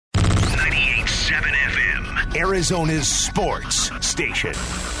Arizona's sports station.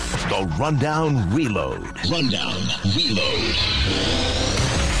 The Rundown Reload. Rundown Reload.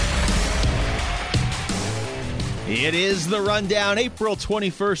 It is the Rundown, April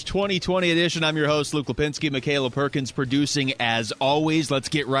 21st, 2020 edition. I'm your host, Luke Lipinski. Michaela Perkins producing as always. Let's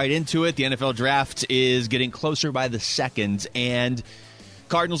get right into it. The NFL draft is getting closer by the second, and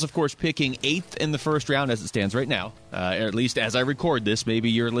Cardinals, of course, picking 8th in the first round as it stands right now, or at least as I record this. Maybe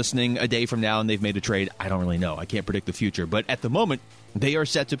you're listening a day from now and they've made a trade. I don't really know. I can't predict the future. But at the moment, they are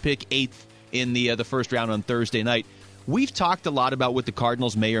set to pick 8th in the first round on Thursday night. We've talked a lot about what the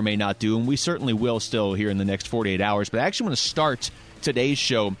Cardinals may or may not do, and we certainly will still here in the next 48 hours. But I actually want to start today's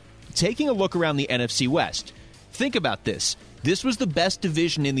show taking a look around the NFC West. Think about this. This was the best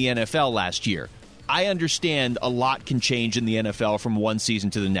division in the NFL last year. I understand a lot can change in the NFL from one season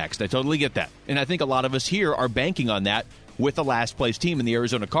to the next. I totally get that. And I think a lot of us here are banking on that with the last-place team in the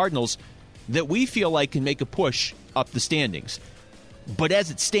Arizona Cardinals that we feel like can make a push up the standings. But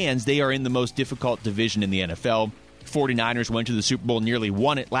as it stands, they are in the most difficult division in the NFL. 49ers went to the Super Bowl, nearly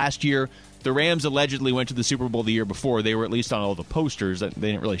won it last year. The Rams allegedly went to the Super Bowl the year before. They were at least on all the posters. They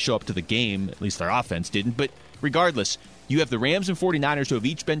didn't really show up to the game. At least their offense didn't. But regardless, you have the Rams and 49ers who have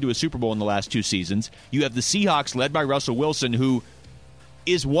each been to a Super Bowl in the last two seasons. You have the Seahawks led by Russell Wilson, who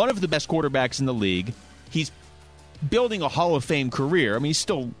is one of the best quarterbacks in the league. He's building a Hall of Fame career. I mean, he's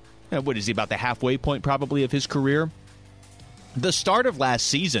still, what is he, about the halfway point probably of his career? The start of last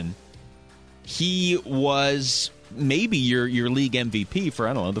season, he was maybe your league MVP for,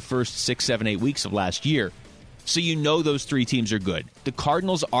 I don't know, the first 6, 7, 8 weeks of last year. So you know those three teams are good. The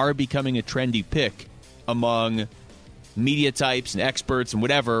Cardinals are becoming a trendy pick among media types and experts and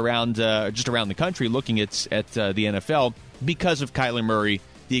whatever around just around the country looking at the NFL because of Kyler Murray,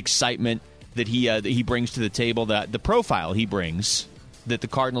 the excitement that he brings to the table, the profile he brings that the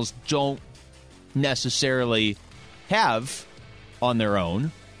Cardinals don't necessarily have on their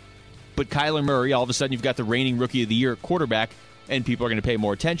own. But Kyler Murray, all of a sudden you've got the reigning Rookie of the Year at quarterback, and people are going to pay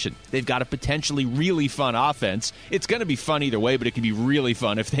more attention. They've got a potentially really fun offense. It's going to be fun either way, but it can be really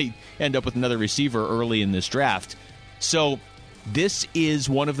fun if they end up with another receiver early in this draft. So this is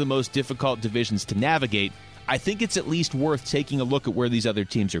one of the most difficult divisions to navigate. I think it's at least worth taking a look at where these other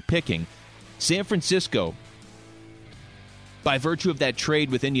teams are picking. San Francisco, by virtue of that trade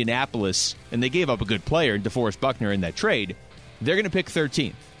with Indianapolis, and they gave up a good player, DeForest Buckner, in that trade, they're going to pick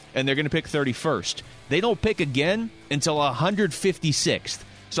 13th. And they're going to pick 31st. They don't pick again until 156th.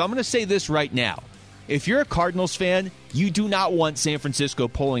 So I'm going to say this right now. If you're a Cardinals fan, you do not want San Francisco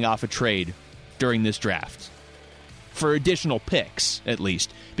pulling off a trade during this draft. For additional picks, at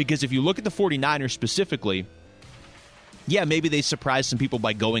least. Because if you look at the 49ers specifically, yeah, maybe they surprised some people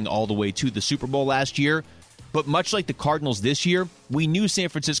by going all the way to the Super Bowl last year. But much like the Cardinals this year, we knew San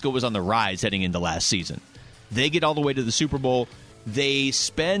Francisco was on the rise heading into last season. They get all the way to the Super Bowl. They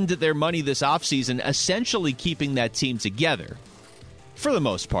spend their money this offseason essentially keeping that team together. For the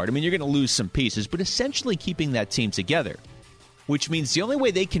most part. I mean, you're going to lose some pieces, but essentially keeping that team together. Which means the only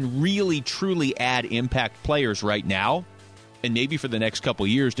way they can really, truly add impact players right now, and maybe for the next couple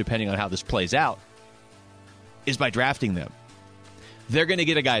years, depending on how this plays out, is by drafting them. They're going to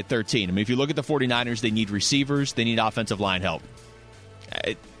get a guy at 13. I mean, if you look at the 49ers, they need receivers, they need offensive line help.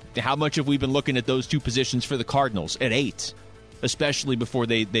 How much have we been looking at those two positions for the Cardinals? At 8. Especially before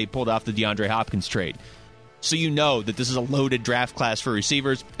they pulled off the DeAndre Hopkins trade. So you know that this is a loaded draft class for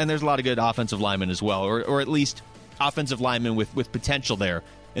receivers, and there's a lot of good offensive linemen as well, or at least offensive linemen with potential there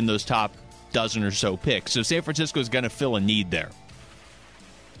in those top dozen or so picks. So San Francisco is going to fill a need there.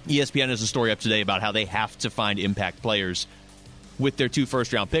 ESPN has a story up today about how they have to find impact players with their 2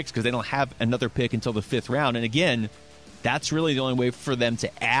 first-round picks because they don't have another pick until the 5th round. And again, that's really the only way for them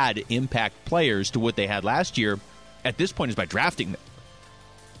to add impact players to what they had last year at this point is by drafting them.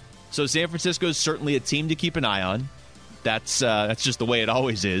 So San Francisco is certainly a team to keep an eye on. That's just the way it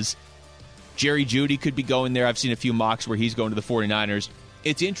always is. Jerry Jeudy could be going there. I've seen a few mocks where he's going to the 49ers.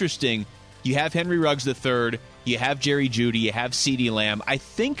 It's interesting. You have Henry Ruggs III, you have Jerry Jeudy, you have CeeDee Lamb. I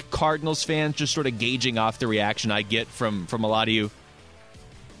think Cardinals fans, just sort of gauging off the reaction I get from a lot of you,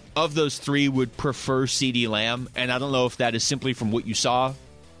 of those three would prefer CeeDee Lamb. And I don't know if that is simply from what you saw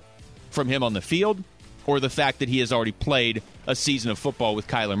from him on the field, or the fact that he has already played a season of football with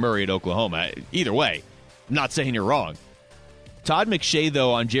Kyler Murray at Oklahoma. Either way, I'm not saying you're wrong. Todd McShay,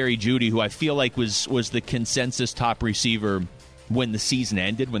 though, on Jerry Jeudy, who I feel like was the consensus top receiver when the season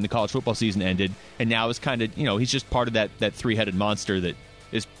ended, when the college football season ended, and now is kind of, he's just part of that three-headed monster that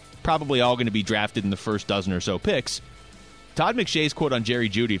is probably all going to be drafted in the first dozen or so picks. Todd McShay's quote on Jerry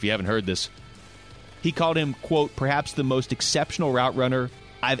Jeudy, if you haven't heard this, he called him, quote, perhaps the most exceptional route runner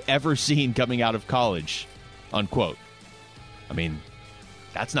I've ever seen coming out of college. unquote. I mean,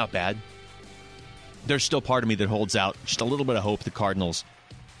 that's not bad. There's still part of me that holds out just a little bit of hope the Cardinals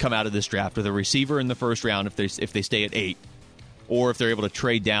come out of this draft with a receiver in the first round if they stay at 8, or if they're able to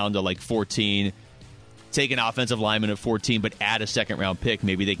trade down to like 14, take an offensive lineman at 14, but add a second-round pick.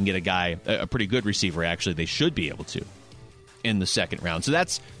 Maybe they can get a pretty good receiver, actually. They should be able to in the second round. So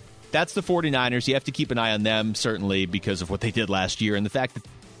that's the 49ers. You have to keep an eye on them, certainly, because of what they did last year and the fact that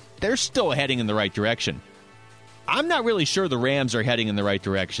they're still heading in the right direction. I'm not really sure the Rams are heading in the right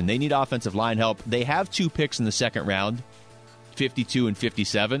direction. They need offensive line help. They have 2 picks in the second round, 52 and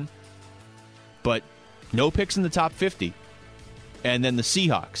 57, but no picks in the top 50. And then the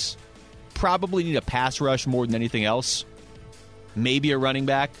Seahawks probably need a pass rush more than anything else. Maybe a running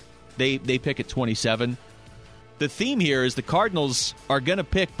back. They pick at 27. The theme here is the Cardinals are going to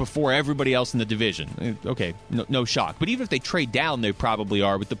pick before everybody else in the division. Okay, no shock. But even if they trade down, they probably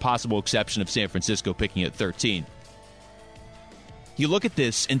are, with the possible exception of San Francisco picking at 13. You look at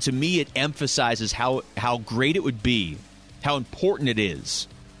this, and to me it emphasizes how great it would be, how important it is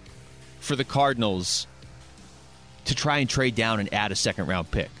for the Cardinals to try and trade down and add a second-round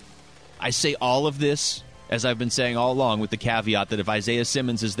pick. I say all of this, as I've been saying all along, with the caveat that if Isaiah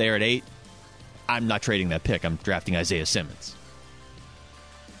Simmons is there at 8, I'm not trading that pick. I'm drafting Isaiah Simmons.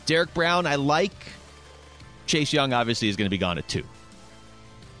 Derek Brown, I like. Chase Young, obviously, is going to be gone at 2.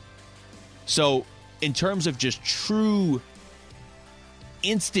 So, in terms of just true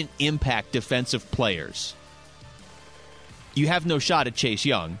instant impact defensive players, you have no shot at Chase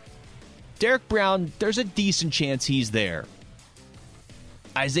Young. Derek Brown, there's a decent chance he's there.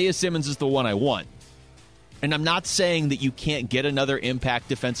 Isaiah Simmons is the one I want. And I'm not saying that you can't get another impact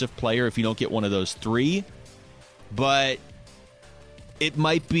defensive player if you don't get one of those 3, but it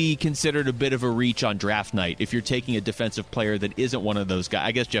might be considered a bit of a reach on draft night if you're taking a defensive player that isn't one of those guys.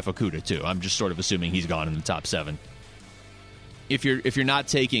 I guess Jeff Okudah, too. I'm just sort of assuming he's gone in the top 7. If you're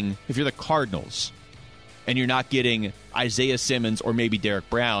the Cardinals and you're not getting Isaiah Simmons or maybe Derek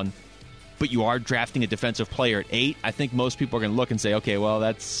Brown, but you are drafting a defensive player at 8, I think most people are going to look and say, okay, well,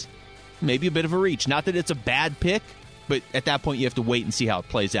 that's maybe a bit of a reach. Not that it's a bad pick, but at that point you have to wait and see how it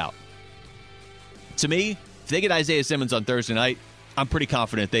plays out. To me, if they get Isaiah Simmons on Thursday night, I'm pretty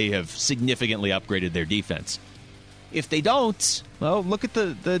confident they have significantly upgraded their defense. If they don't, well, look at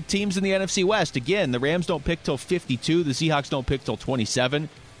the teams in the NFC West. Again, the Rams don't pick till 52. The Seahawks don't pick till 27.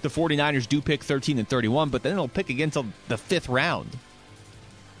 The 49ers do pick 13 and 31, but then they'll pick again till the 5th round.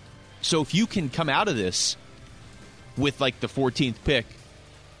 So if you can come out of this with like the 14th pick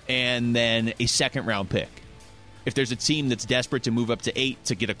and then a second-round pick, if there's a team that's desperate to move up to 8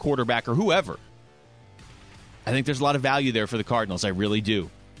 to get a quarterback or whoever, I think there's a lot of value there for the Cardinals. I really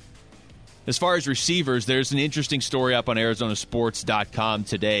do. As far as receivers, there's an interesting story up on ArizonaSports.com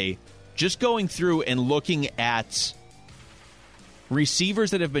today, just going through and looking at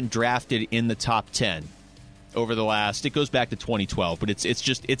receivers that have been drafted in the top 10 over the last, it goes back to 2012, but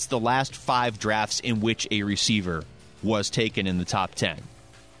it's the last 5 drafts in which a receiver was taken in the top 10.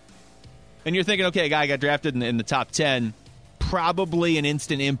 And you're thinking, okay, a guy got drafted in the top 10, probably an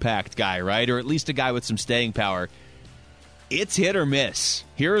instant impact guy, right? Or at least a guy with some staying power. It's hit or miss.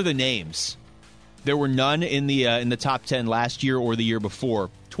 Here are the names. There were none in the top 10 last year or the year before.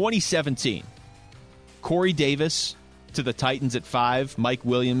 2017, Corey Davis to the Titans at 5, Mike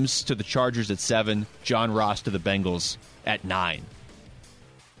Williams to the Chargers at 7, John Ross to the Bengals at 9.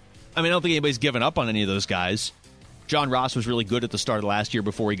 I mean, I don't think anybody's given up on any of those guys. John Ross was really good at the start of last year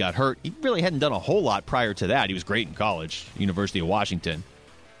before he got hurt. He really hadn't done a whole lot prior to that. He was great in college, University of Washington.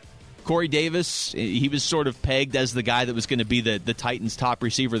 Corey Davis, he was sort of pegged as the guy that was going to be the Titans' top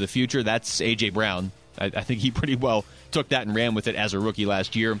receiver of the future. That's A.J. Brown. I think he pretty well took that and ran with it as a rookie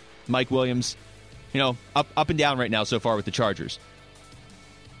last year. Mike Williams, up and down right now so far with the Chargers.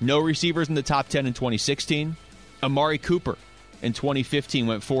 No receivers in the top 10 in 2016. Amari Cooper in 2015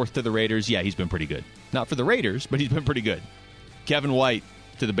 went 4th to the Raiders. Yeah, he's been pretty good. Not for the Raiders, but he's been pretty good. Kevin White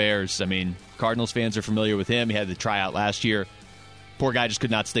to the Bears. I mean, Cardinals fans are familiar with him. He had the tryout last year. Poor guy just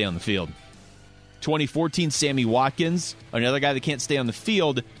could not stay on the field. 2014, Sammy Watkins, another guy that can't stay on the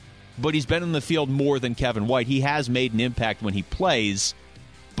field, but he's been on the field more than Kevin White. He has made an impact when he plays,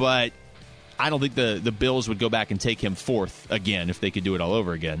 but I don't think the Bills would go back and take him 4th again if they could do it all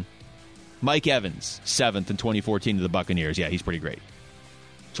over again. Mike Evans, 7th in 2014 to the Buccaneers. Yeah, he's pretty great.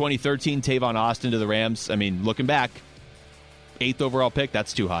 2013, Tavon Austin to the Rams. I mean, looking back, 8th overall pick,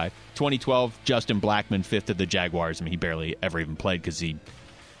 that's too high. 2012, Justin Blackmon, 5th to the Jaguars. I mean, he barely ever even played because he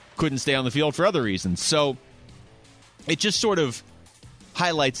couldn't stay on the field for other reasons. So it just sort of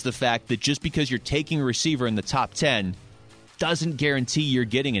highlights the fact that just because you're taking a receiver in the top 10 doesn't guarantee you're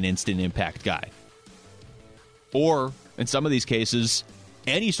getting an instant impact guy. or, in some of these cases,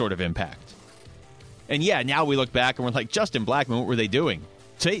 any sort of impact. And yeah, now we look back and we're like, Justin Blackmon, what were they doing?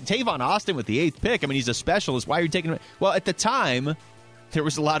 Tavon Austin with the 8th pick. I mean, he's a specialist. Why are you taking him? Well, at the time, there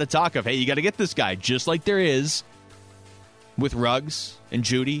was a lot of talk of, hey, you got to get this guy, just like there is with Ruggs and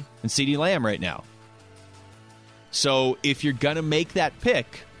Jeudy and CeeDee Lamb right now. So if you're going to make that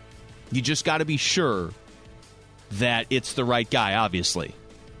pick, you just got to be sure that it's the right guy, obviously.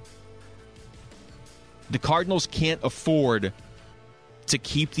 The Cardinals can't afford to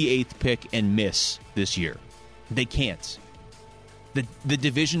keep the 8th pick and miss this year. They can't. The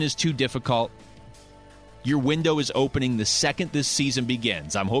division is too difficult. Your window is opening the second this season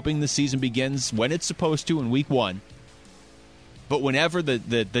begins. I'm hoping the season begins when it's supposed to in week 1. But whenever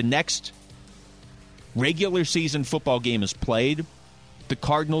the next regular season football game is played, the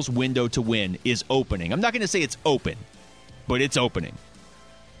Cardinals' window to win is opening. I'm not going to say it's open, but it's opening.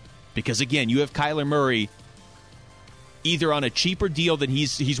 Because, again, you have Kyler Murray either on a cheaper deal than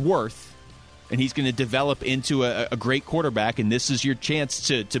he's worth, and he's going to develop into a great quarterback, and this is your chance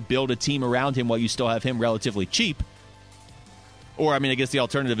to build a team around him while you still have him relatively cheap. Or, I mean, I guess the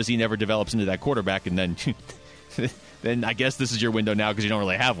alternative is he never develops into that quarterback, and then then I guess this is your window now because you don't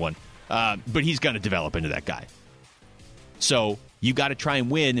really have one. But he's going to develop into that guy. So you got to try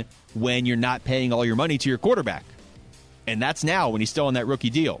and win when you're not paying all your money to your quarterback. And that's now when he's still on that rookie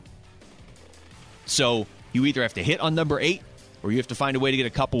deal. So you either have to hit on number 8 or you have to find a way to get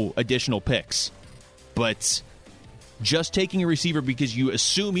a couple additional picks. But just taking a receiver because you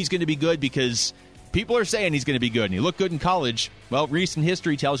assume he's going to be good because people are saying he's going to be good and he looked good in college, well, recent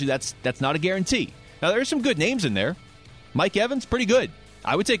history tells you that's not a guarantee. Now, there are some good names in there. Mike Evans, pretty good.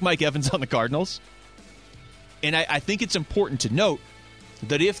 I would take Mike Evans on the Cardinals. And I think it's important to note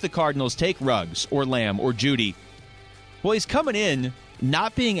that if the Cardinals take Ruggs or Lamb or Jeudy, well, he's coming in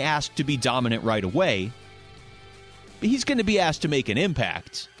not being asked to be dominant right away. He's going to be asked to make an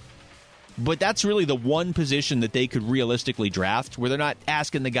impact. But that's really the one position that they could realistically draft where they're not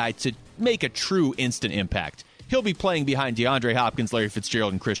asking the guy to make a true instant impact. He'll be playing behind DeAndre Hopkins, Larry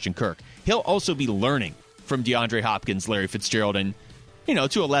Fitzgerald, and Christian Kirk. He'll also be learning from DeAndre Hopkins, Larry Fitzgerald, and,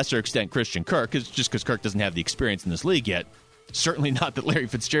 to a lesser extent, Christian Kirk, just because Kirk doesn't have the experience in this league yet. Certainly not that Larry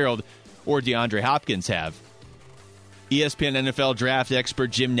Fitzgerald or DeAndre Hopkins have. ESPN NFL draft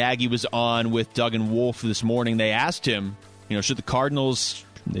expert Jim Nagy was on with Doug and Wolf this morning. They asked him, should the Cardinals,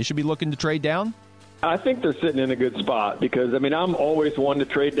 they should be looking to trade down? I think they're sitting in a good spot because, I'm always one to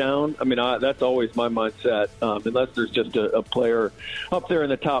trade down. That's always my mindset, unless there's just a player up there in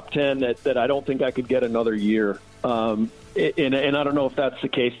the top 10 that I don't think I could get another year. And I don't know if that's the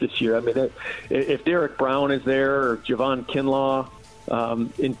case this year. If Derek Brown is there or Javon Kinlaw,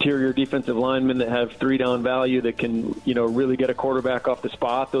 interior defensive linemen that have 3-down value that can, really get a quarterback off the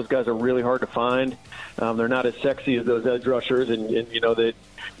spot. Those guys are really hard to find. They're not as sexy as those edge rushers, and they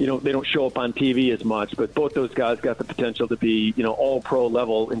don't show up on TV as much. But both those guys got the potential to be, all-pro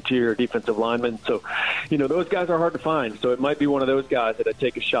level interior defensive linemen. So, those guys are hard to find. So it might be one of those guys that I'd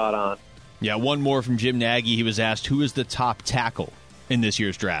take a shot on. Yeah, one more from Jim Nagy. He was asked, who is the top tackle in this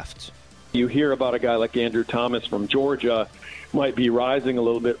year's draft? You hear about a guy like Andrew Thomas from Georgia might be rising a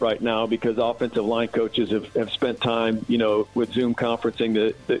little bit right now because offensive line coaches have spent time, with Zoom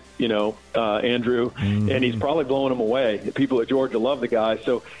conferencing Andrew, and he's probably blowing them away. The people at Georgia love the guy.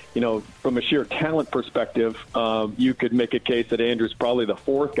 So, from a sheer talent perspective, you could make a case that Andrew's probably the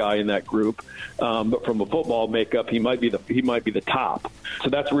 4th guy in that group. But from a football makeup, he might be the top. So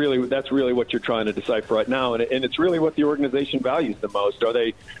that's really what you're trying to decipher right now, and it's really what the organization values the most. Are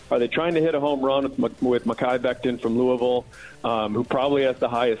they trying to hit a home run with Mekhi Becton from Louisville, who probably has the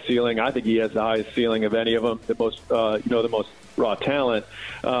highest ceiling? I think he has the highest ceiling of any of them, the most raw talent.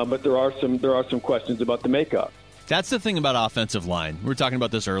 But there are some questions about the makeup. That's the thing about offensive line. We were talking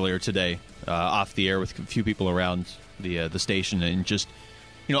about this earlier today, off the air with a few people around the station, and just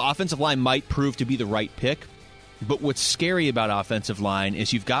offensive line might prove to be the right pick. But what's scary about offensive line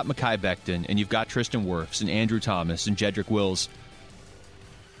is you've got Mekhi Becton, and you've got Tristan Wirfs, and Andrew Thomas, and Jedrick Wills.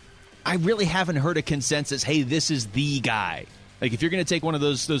 I really haven't heard a consensus, hey, this is the guy. Like, if you're going to take one of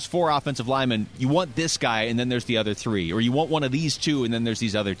those 4 offensive linemen, you want this guy, and then there's the other 3. Or you want one of these 2, and then there's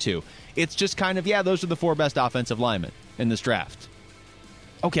these other 2. It's just kind of, those are the 4 best offensive linemen in this draft.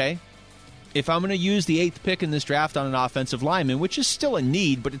 Okay. If I'm going to use the 8th pick in this draft on an offensive lineman, which is still a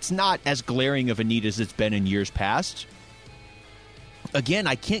need, but it's not as glaring of a need as it's been in years past, again,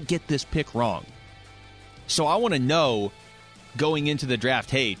 I can't get this pick wrong. So I want to know, going into the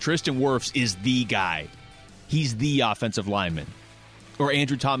draft, hey, Tristan Wirfs is the guy. He's the offensive lineman. Or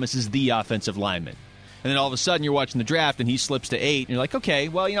Andrew Thomas is the offensive lineman. And then all of a sudden you're watching the draft and he slips to 8, and you're like, okay,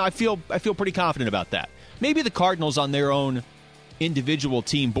 well, I feel pretty confident about that. Maybe the Cardinals on their own individual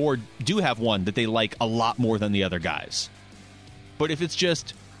team board do have one that they like a lot more than the other guys. But if it's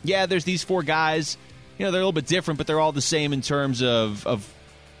just, there's these 4 guys, they're a little bit different, but they're all the same in terms of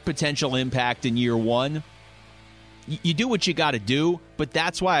potential impact in year 1. You do what you got to do, but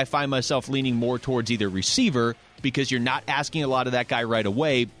that's why I find myself leaning more towards either receiver, because you're not asking a lot of that guy right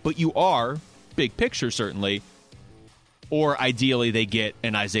away, but you are, big picture certainly, or ideally they get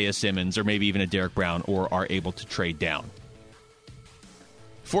an Isaiah Simmons or maybe even a Derek Brown or are able to trade down.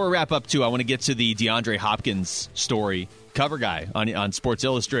 Before we wrap up, too, I want to get to the DeAndre Hopkins story, cover guy on Sports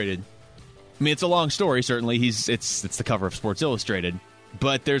Illustrated. I mean, it's a long story, certainly. It's the cover of Sports Illustrated,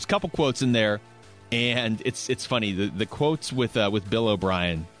 but there's a couple quotes in there, and it's funny. The quotes with Bill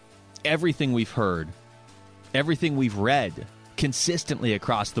O'Brien, everything we've heard, everything we've read consistently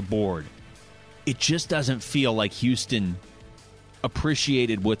across the board, it just doesn't feel like Houston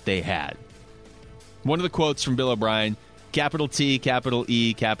appreciated what they had. One of the quotes from Bill O'Brien, capital T, capital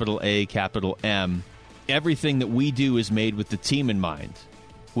E, capital A, capital M, everything that we do is made with the team in mind.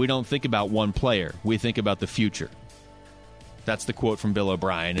 We don't think about one player. We think about the future. That's the quote from Bill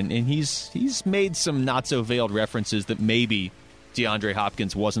O'Brien. And he's made some not-so-veiled references that maybe DeAndre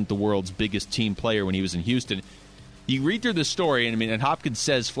Hopkins wasn't the world's biggest team player when he was in Houston. You read through the story, and Hopkins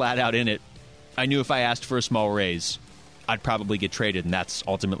says flat out in it, I knew if I asked for a small raise, I'd probably get traded, and that's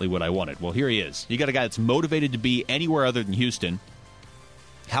ultimately what I wanted. Well, here he is. You got a guy that's motivated to be anywhere other than Houston.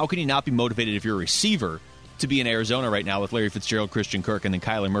 How can you not be motivated if you're a receiver to be in Arizona right now with Larry Fitzgerald, Christian Kirk, and then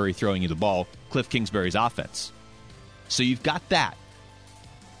Kyler Murray throwing you the ball, Cliff Kingsbury's offense? So you've got that.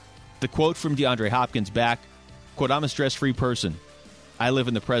 The quote from DeAndre Hopkins back, quote, I'm a stress-free person. I live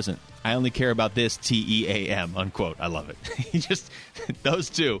in the present. I only care about this, TEAM, unquote. I love it.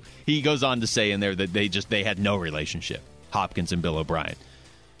 Those two, he goes on to say in there that they had no relationship, Hopkins and Bill O'Brien.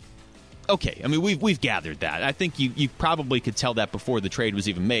 Okay, we've gathered that. I think you probably could tell that before the trade was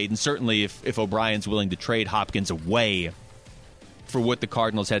even made, and certainly if O'Brien's willing to trade Hopkins away for what the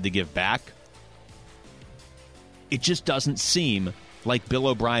Cardinals had to give back, it just doesn't seem like Bill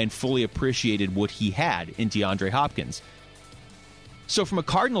O'Brien fully appreciated what he had in DeAndre Hopkins. So from a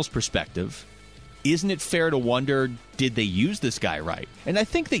Cardinals perspective, isn't it fair to wonder, did they use this guy right? And I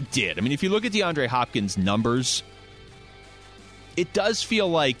think they did. If you look at DeAndre Hopkins' numbers, it does feel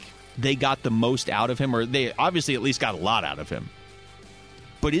like they got the most out of him, or they obviously at least got a lot out of him.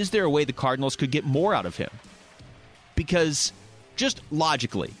 But is there a way the Cardinals could get more out of him? Because just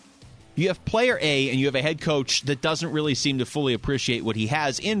logically, you have player A and you have a head coach that doesn't really seem to fully appreciate what he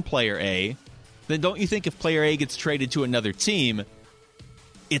has in player A, then don't you think if player A gets traded to another team,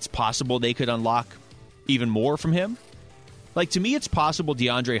 it's possible they could unlock even more from him? To me, it's possible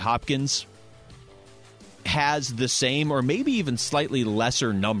DeAndre Hopkins has the same or maybe even slightly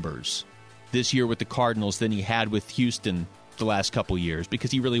lesser numbers this year with the Cardinals than he had with Houston the last couple years,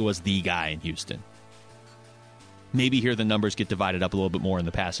 because he really was the guy in Houston. Maybe here the numbers get divided up a little bit more in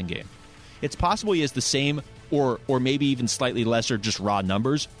the passing game. It's possible he has the same or maybe even slightly lesser just raw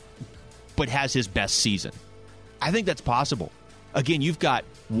numbers, but has his best season. I think that's possible. Again, you've got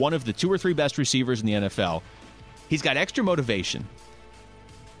one of the 2 or 3 best receivers in the NFL. He's got extra motivation.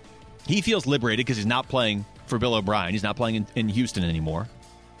 He feels liberated because he's not playing for Bill O'Brien. He's not playing in Houston anymore.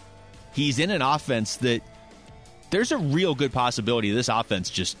 He's in an offense that there's a real good possibility this offense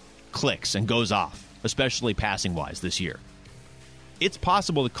just clicks and goes off, especially passing-wise this year. It's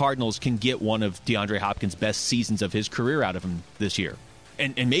possible the Cardinals can get one of DeAndre Hopkins' best seasons of his career out of him this year.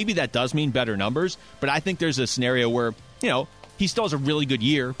 And maybe that does mean better numbers, but I think there's a scenario where, he still has a really good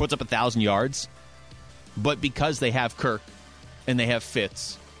year, puts up 1,000 yards, but because they have Kirk and they have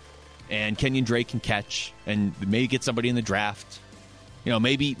Fitz and Kenyon Drake can catch and maybe get somebody in the draft,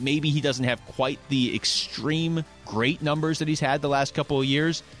 maybe he doesn't have quite the extreme great numbers that he's had the last couple of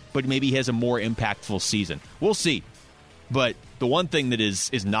years, but maybe he has a more impactful season. We'll see. But the one thing that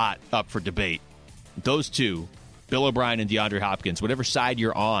is not up for debate, those two, Bill O'Brien and DeAndre Hopkins, whatever side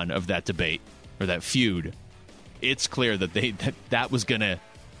you're on of that debate or that feud, it's clear that that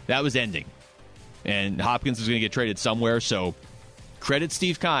was ending, and Hopkins was going to get traded somewhere. So credit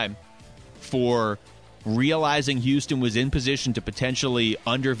Steve Keim for realizing Houston was in position to potentially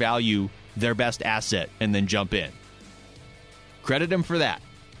undervalue their best asset and then jump in. Credit him for that.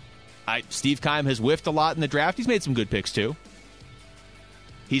 Steve Keim has whiffed a lot in the draft. He's made some good picks too.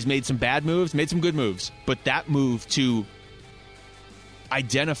 He's made some bad moves, made some good moves, but that move to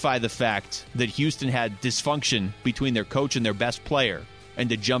identify the fact that Houston had dysfunction between their coach and their best player, and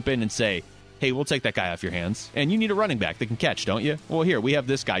to jump in and say, hey, we'll take that guy off your hands. And you need a running back that can catch, don't you? Well, here, we have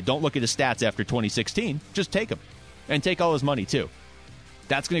this guy. Don't look at his stats after 2016. Just take him. And take all his money, too.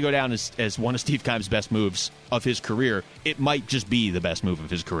 That's going to go down as one of Steve Keim's best moves of his career. It might just be the best move of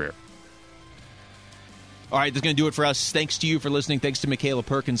his career. All right, that's going to do it for us. Thanks to you for listening. Thanks to Michaela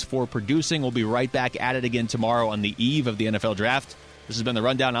Perkins for producing. We'll be right back at it again tomorrow on the eve of the NFL Draft. This has been The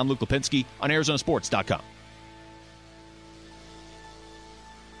Rundown. I'm Luke Lipinski on ArizonaSports.com.